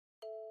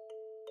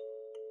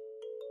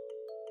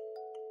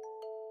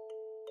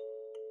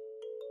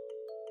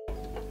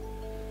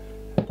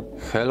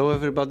Hello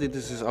everybody,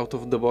 this is Out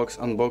of the Box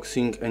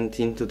Unboxing, and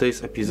in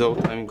today's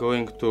episode I'm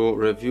going to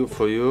review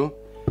for you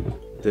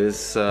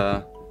this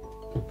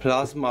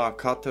plasma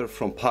cutter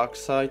from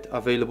Parkside,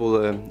 available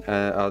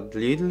at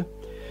Lidl.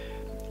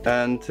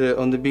 And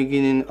on the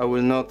beginning I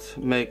will not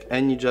make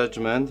any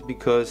judgment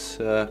because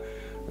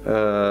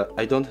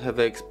I don't have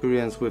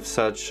experience with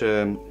such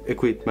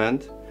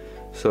equipment,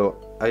 so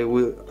I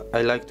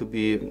like to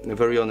be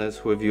very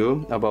honest with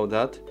you about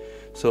that.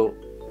 So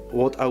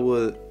what I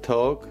will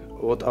talk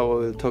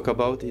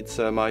about, it's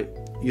my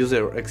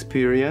user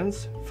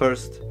experience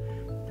first.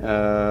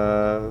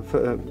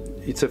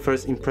 It's a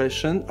first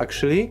impression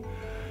actually,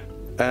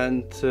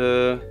 and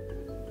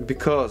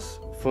because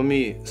for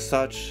me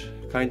such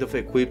kind of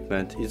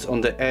equipment is on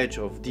the edge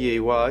of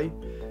DIY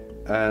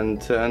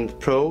and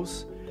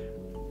pros.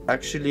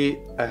 Actually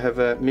I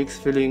have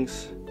mixed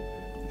feelings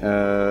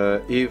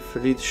if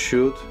Lidl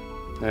should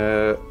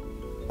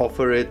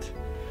offer it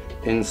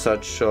in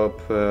such shop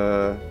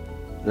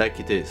like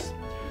it is.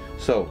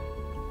 So,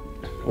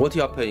 what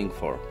you are paying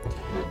for?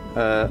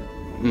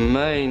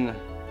 Main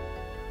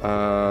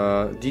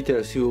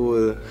details you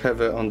will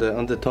have on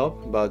the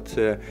top, but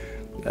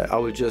I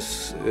will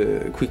just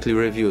quickly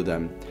review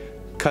them.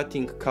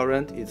 Cutting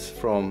current is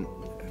from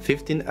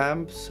 15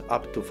 amps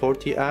up to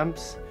 40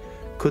 amps.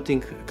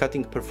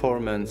 Cutting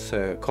performance,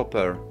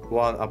 copper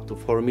 1 up to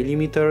 4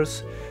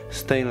 millimeters,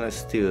 stainless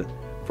steel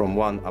from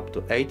 1 up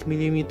to 8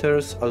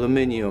 millimeters,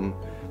 aluminium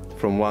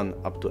from 1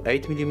 up to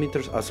 8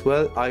 millimeters as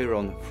well,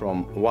 iron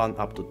from 1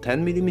 up to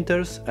 10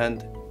 millimeters,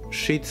 and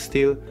sheet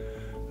steel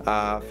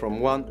from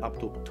 1 up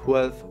to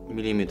 12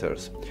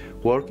 millimeters.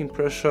 Working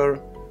pressure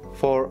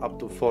 4 up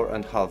to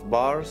 4.5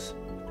 bars,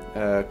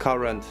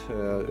 current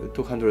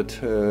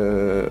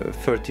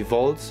 230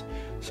 volts.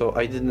 So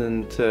I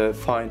didn't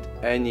find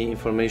any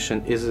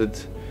information is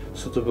it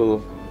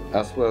suitable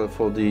as well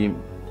for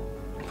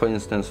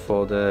instance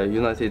for the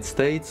United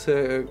States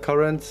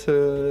current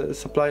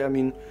supply. I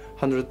mean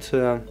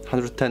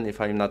 110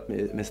 if I'm not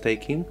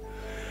mistaken.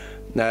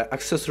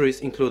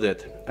 Accessories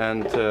included,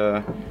 and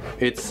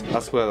it's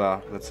as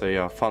well let's say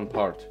a fun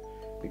part,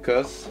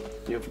 because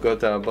you've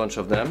got a bunch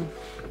of them.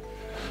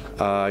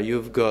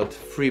 You've got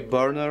 3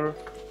 burner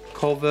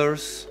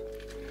covers,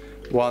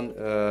 1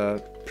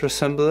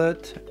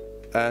 pre-assembled,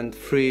 and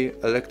 3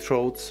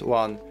 electrodes,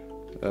 1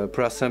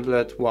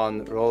 pre-assembled,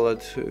 1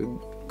 rolled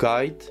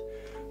guide,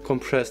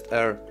 compressed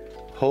air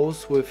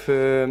hose with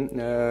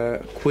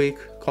quick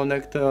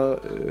connect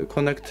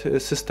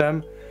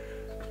system,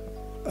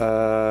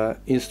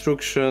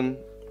 instruction,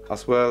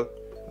 as well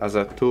as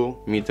a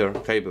 2-meter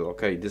cable.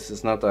 Okay, this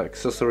is not an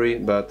accessory,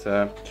 but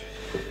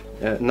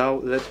now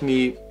let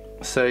me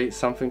say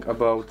something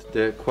about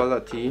the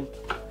quality,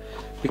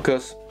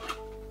 because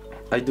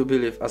I do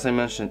believe, as I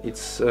mentioned,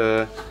 it's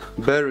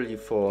barely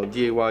for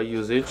DIY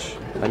usage.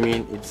 I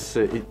mean,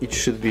 it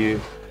should be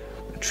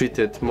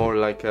treated more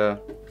like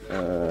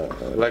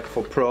like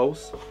for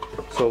pros.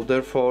 So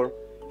therefore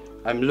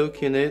I'm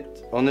looking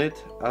on it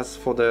as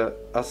for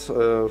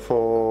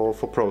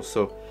pros.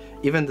 So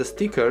even the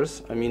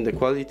stickers, I mean the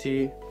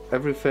quality,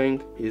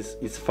 everything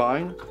is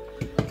fine.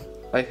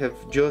 I have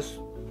just,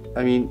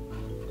 I mean,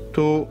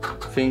 2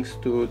 things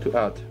to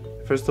add.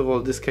 First of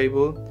all, this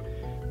cable,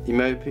 in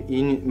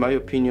my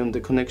opinion, the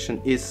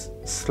connection is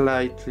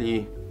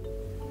slightly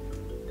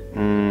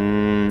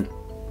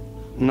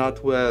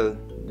not well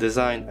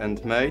designed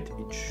and made.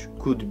 It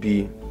could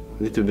be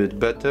a little bit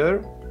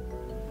better,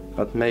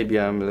 but maybe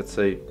I'm, let's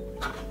say,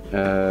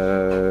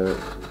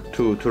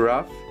 too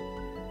rough.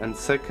 And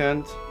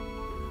second,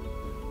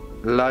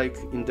 like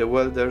in the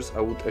welders,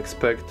 I would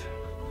expect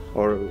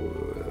or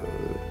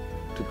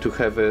to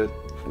have a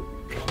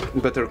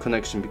better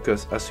connection,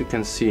 because as you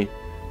can see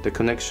the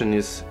connection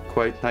is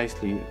quite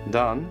nicely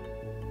done,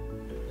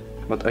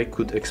 but I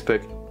could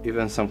expect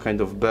even some kind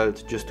of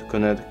belt just to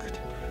connect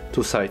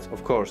 2 sides.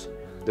 Of course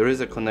there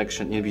is a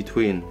connection in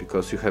between,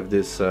 because you have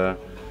this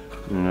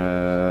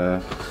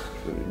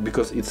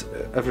because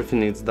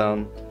everything is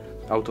done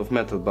out of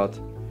metal, but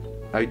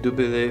I do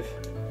believe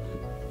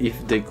if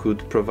they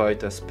could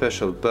provide a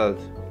special belt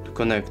to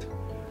connect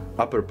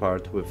upper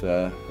part with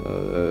the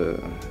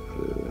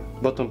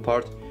bottom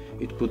part,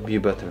 it would be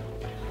better.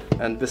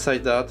 And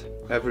beside that,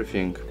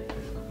 everything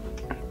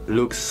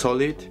looks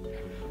solid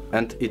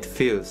and it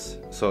feels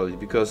solid,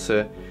 because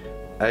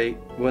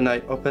when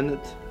I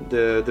opened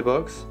the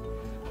box,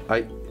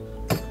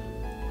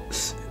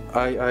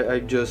 I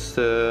just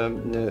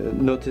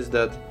noticed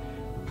that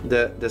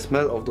the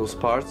smell of those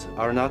parts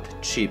are not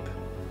cheap.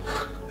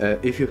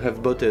 If you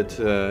have bought it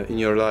in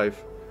your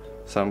life,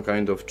 some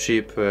kind of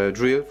cheap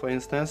drill for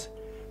instance,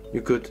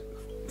 you could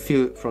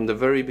feel from the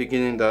very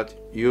beginning that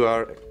you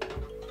are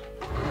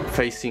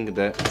facing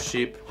the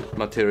cheap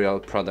material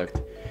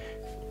product.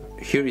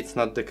 Here it's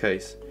not the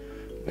case.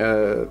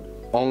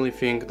 Only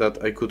thing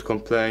that I could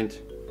complain,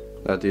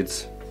 that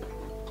it's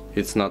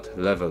not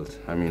leveled,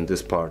 I mean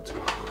this part.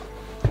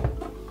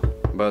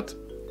 But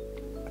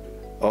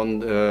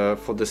on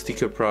for the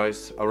sticker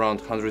price around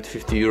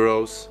 150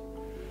 euros,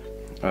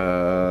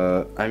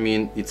 I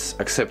mean, it's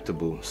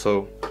acceptable.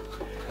 So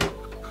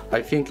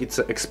I think it's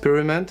an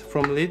experiment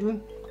from Lidl.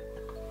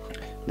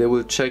 They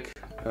will check.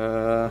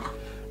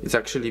 It's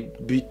actually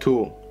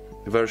B2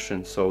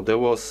 version, so there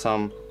was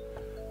some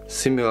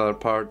similar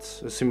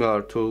parts,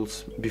 similar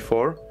tools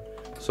before,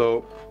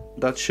 so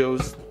that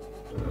shows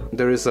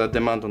there is a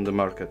demand on the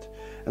market.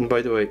 And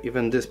by the way,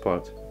 even this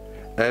part,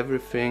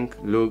 everything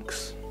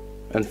looks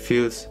and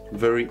feels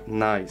very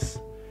nice.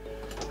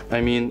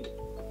 I mean,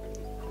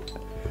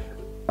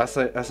 as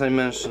I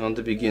mentioned on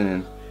the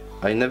beginning,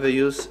 I never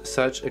use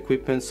such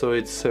equipment, so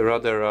it's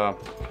rather a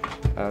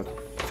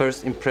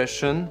first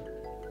impression.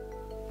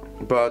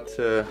 But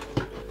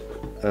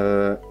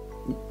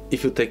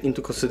if you take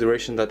into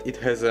consideration that it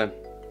has a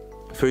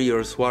 3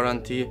 years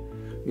warranty,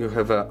 you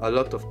have a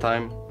lot of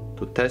time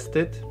to test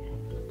it,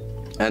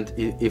 and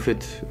if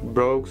it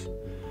breaks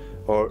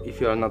or if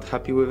you are not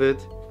happy with it,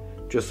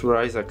 just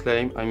raise a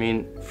claim. I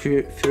mean,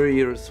 3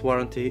 years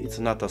warranty, it's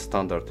not a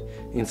standard,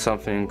 it's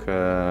something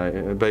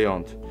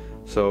beyond,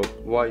 so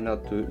why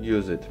not to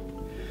use it?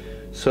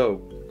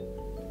 So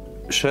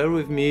share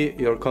with me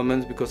your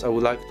comments, because I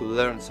would like to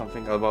learn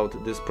something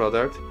about this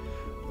product.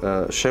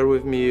 Share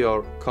with me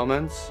your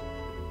comments,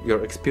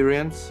 your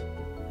experience,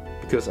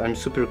 because I'm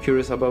super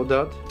curious about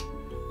that.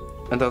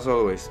 And as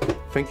always,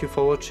 thank you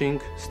for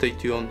watching, stay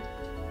tuned,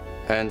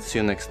 and see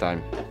you next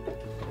time.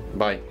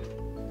 Bye.